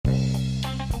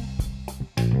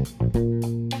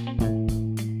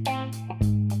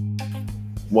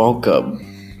Welcome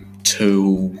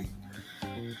to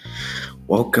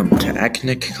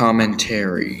Acnic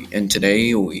Commentary, and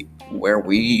today where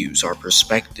we use our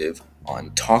perspective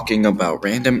on talking about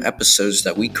random episodes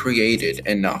that we created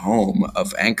in the home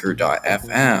of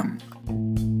Anchor.fm.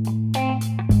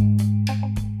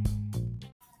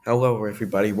 Hello,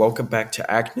 everybody. Welcome back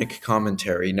to Acnic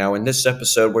Commentary. Now, in this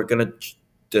episode, we're gonna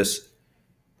just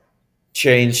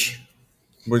change.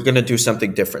 We're going to do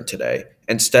something different today.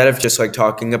 Instead of just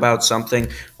talking about something,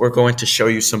 we're going to show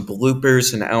you some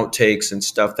bloopers and outtakes and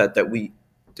stuff that we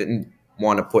didn't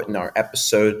want to put in our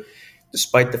episode,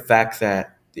 despite the fact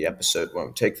that the episode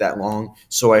won't take that long.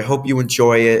 So I hope you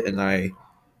enjoy it,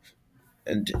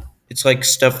 and it's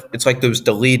like those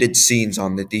deleted scenes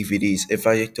on the DVDs. If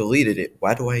I deleted it,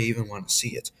 why do I even want to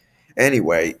see it?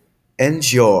 Anyway,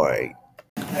 enjoy.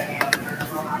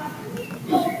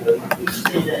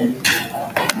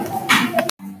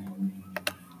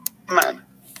 Man,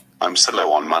 I'm so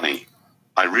low on money.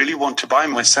 I really want to buy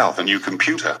myself a new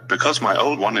computer because my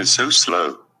old one is so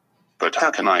slow. But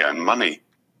how can I earn money?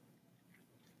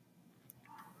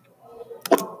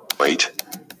 Wait.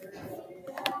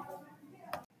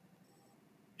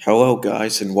 Hello,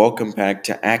 guys, and welcome back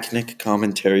to Acnic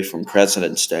Commentary from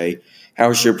President's Day.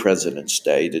 How's your President's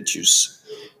Day? Did you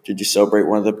celebrate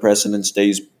one of the President's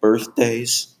Day's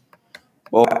birthdays?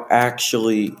 Well,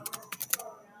 actually,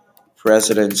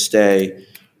 President's Day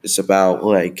is about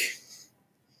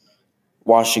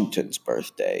Washington's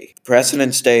birthday.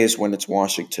 President's Day is when it's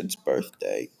Washington's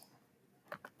birthday.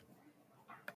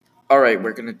 All right,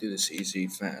 we're gonna do this easy,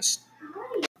 fast.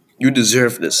 You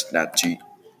deserve this, Nachi.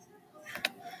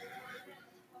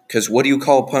 Because what do you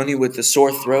call a pony with a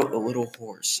sore throat? A little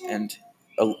horse. And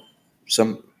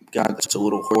some guy that's a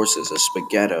little horse is a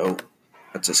spaghetto.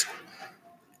 That's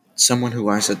someone who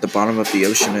lies at the bottom of the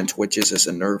ocean and twitches is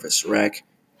a nervous wreck.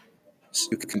 So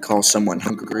you can call someone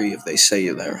hungry if they say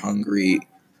they're hungry.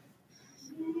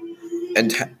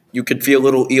 And you could feel a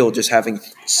little ill just having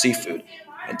seafood.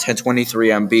 And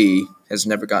 1023MB has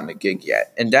never gotten a gig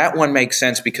yet. And that one makes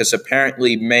sense because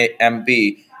apparently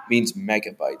MB means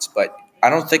megabytes. But I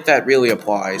don't think that really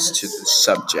applies to the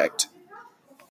subject.